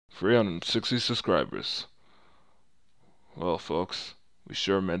360 subscribers. Well, folks, we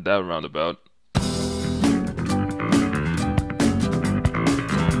sure made that roundabout.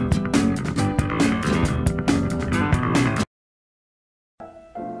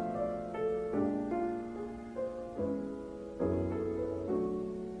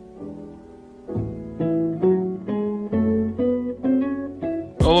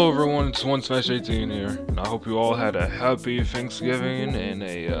 Hello everyone, it's 1/18 here, and I hope you all had a happy Thanksgiving and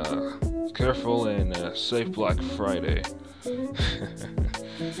a careful and safe Black Friday. I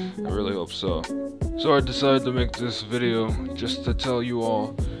really hope so. So I decided to make this video just to tell you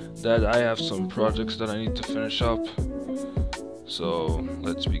all that I have some projects that I need to finish up. So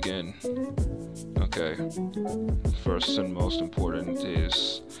let's begin. Okay, first and most important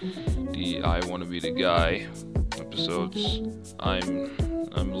is the I Wanna Be the Guy episodes. I'm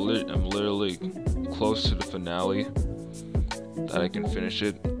literally close to the finale that I can finish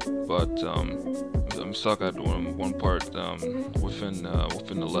it, but I'm stuck at one part within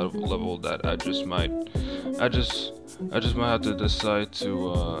the level that I just might have to decide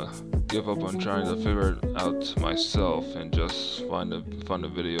to give up on trying to figure it out myself and just find a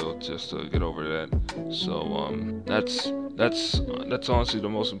video just to get over that. So that's honestly the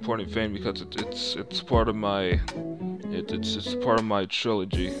most important thing, because it's part of my it's part of my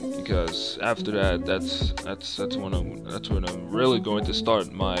trilogy, because after that that's when I'm really going to start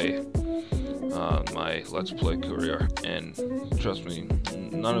my my Let's Play career. And trust me,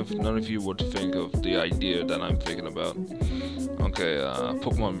 none of you would think of the idea that I'm thinking about. Okay,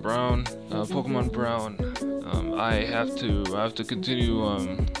 Pokemon Brown. I have to continue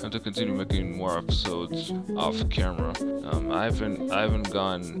making more episodes off camera. I haven't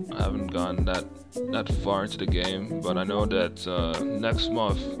gone that far into the game, but I know that next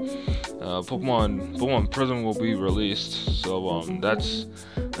month Pokemon Prism will be released, so that's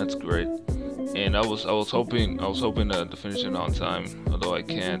great. And I was hoping to finish it on time, although I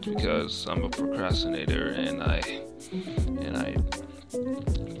can't because I'm a procrastinator, and I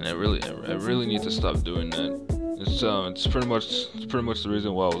really need to stop doing that. It's pretty much the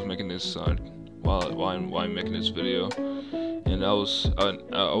reason why I was making this why I'm making this video, and I wasn't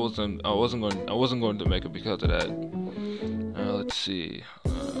going to make it because of that. Let's see.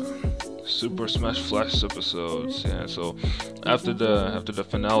 Super Smash Flash episodes. Yeah, so after the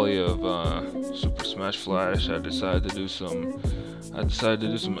finale of Super Smash Flash, I decided to do some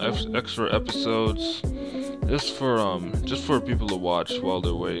extra episodes just for people to watch while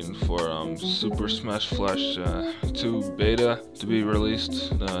they're waiting for Super Smash Flash 2 beta to be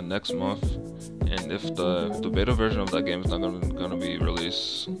released next month. And if the beta version of that game is not gonna be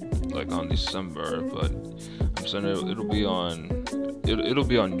released like on December, but I'm saying it'll be on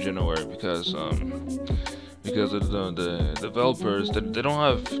January, because the developers, they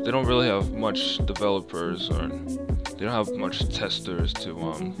don't really have much developers, or they don't have much testers to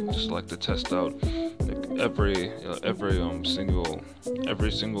just like to test out like every single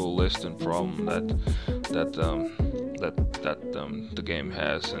list and problem that the game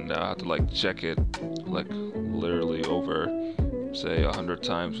has, and I have to like check it like literally over say 100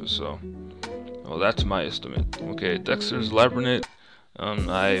 times or so. Well, that's my estimate. Okay, Dexter's Labyrinth.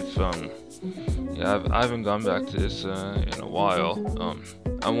 I haven't gone back to this in a while.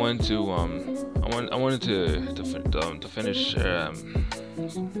 I wanted to finish. I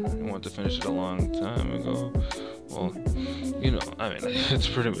wanted to finish it a long time ago. Well, you know, I mean, it's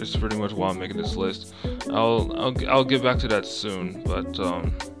pretty much why I'm making this list. I'll get back to that soon, but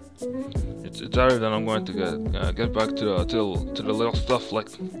it's either that I'm going to get back to the little stuff like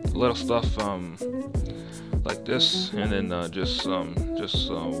this, and then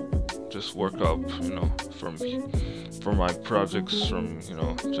just work up, you know, from my projects, from, you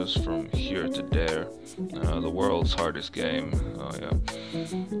know, just from here to there. The world's hardest game. Oh yeah.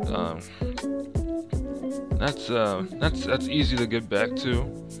 That's easy to get back to.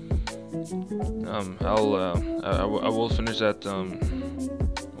 I will finish that.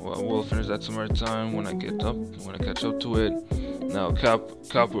 I will finish that summertime when I catch up to it. Now,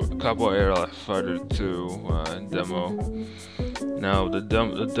 Capoeira Fighter 2 demo. Now the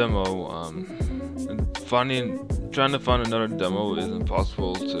demo, trying to find another demo is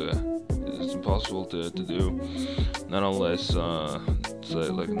impossible to do. Not unless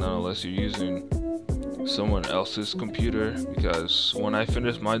you're using someone else's computer, because when I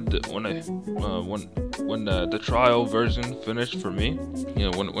finished when the trial version finished for me, you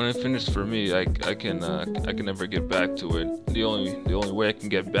know, when it finished for me, I can never get back to it. The only way I can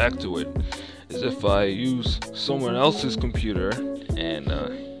get back to it is if I use someone else's computer and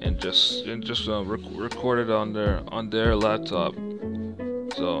just record it on their laptop.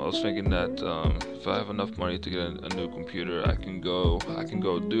 So I was thinking that if I have enough money to get a new computer, I can go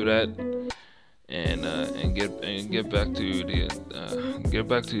do that and get back to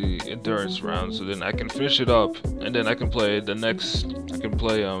the endurance round. So then I can finish it up, and then I can play the next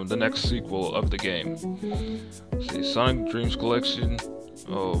sequel of the game. See, Sonic Dreams Collection.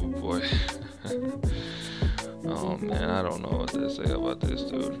 Oh boy. Oh man, I don't know what to say about this,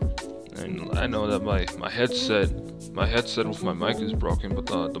 dude. And I know that my headset with my mic is broken, but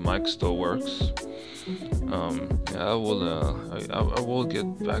the mic still works. Yeah, I will get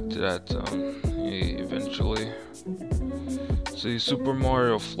back to that eventually. See, Super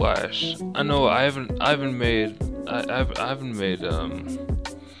Mario Flash. I know I haven't made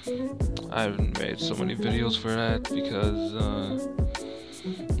so many videos for that because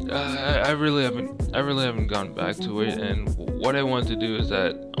I really haven't gone back to it. And what I want to do is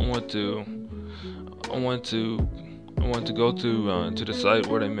that I want to go to the site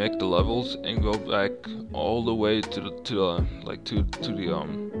where they make the levels and go back all the way to the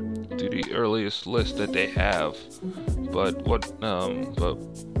earliest list that they have. But what's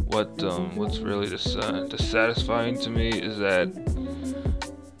really dissatisfying to me is that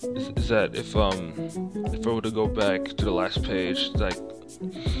if I were to go back to the last page, like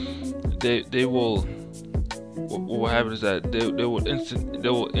they will. What happens is that they will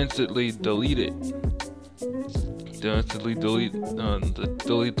instantly delete it. They'll instantly delete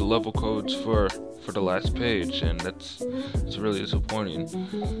the level codes for the last page, and it's really disappointing.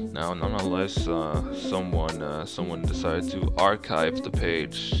 Now, unless someone decided to archive the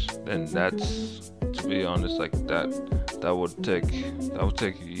page, then that's, to be honest, like that would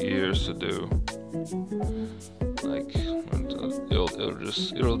take years to do. Like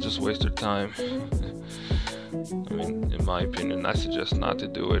it'll just waste their time. I mean, in my opinion, I suggest not to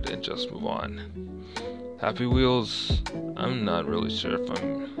do it and just move on. Happy Wheels, I'm not really sure if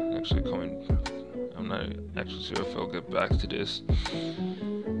I'm not actually sure if I'll get back to this.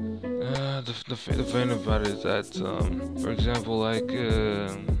 The thing about it is that, for example, like,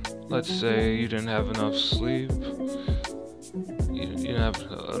 let's say you didn't have enough sleep. You didn't have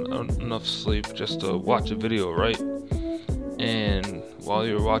enough sleep just to watch a video, right? And while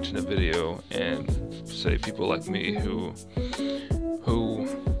you're watching a video, and say people like me who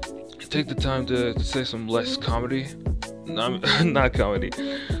take the time to say some less comedy, not comedy,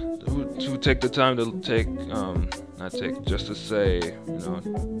 who take the time to just to say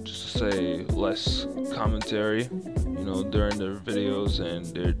less commentary, during their videos, and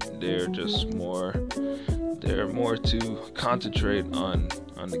they're more to concentrate on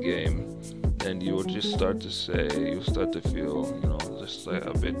the game. And you'll start to feel, just like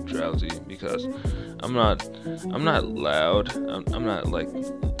a bit drowsy, because I'm not loud. I'm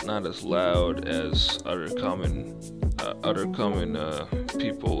not as loud as other common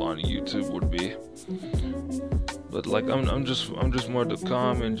people on YouTube would be. But like I'm just more the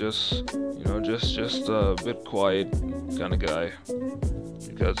calm and just a bit quiet kind of guy,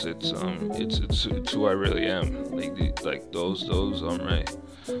 because it's who I really am. Like those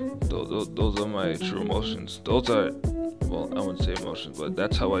are my true emotions. Those are, well, I wouldn't say emotions, but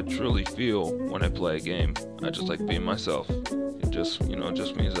that's how I truly feel when I play a game. I just like being myself. It just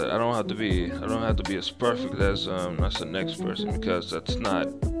means that I don't have to be as perfect as the next person, because that's not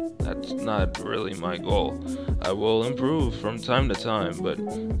really my goal. I will improve from time to time, but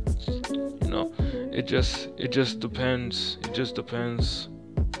it just depends. It just depends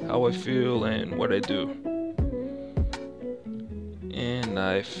how I feel and what I do. And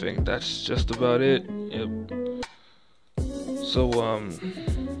I think that's just about it. Yep. So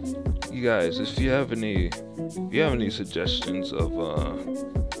you guys, if you have any suggestions of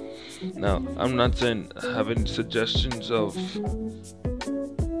now, I'm not saying having suggestions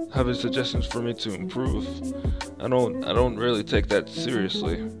for me to improve. I don't really take that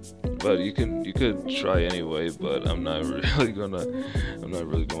seriously, but you could try anyway. But I'm not really going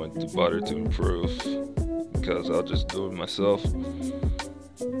to bother to improve, because I'll just do it myself.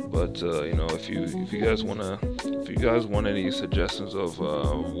 But if you guys want any suggestions of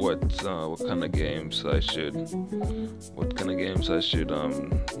what kind of games I should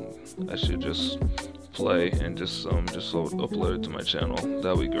just play and just upload it to my channel,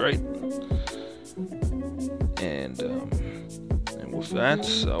 that'd be great. And with that,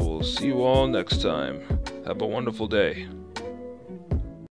 I will see you all next time. Have a wonderful day.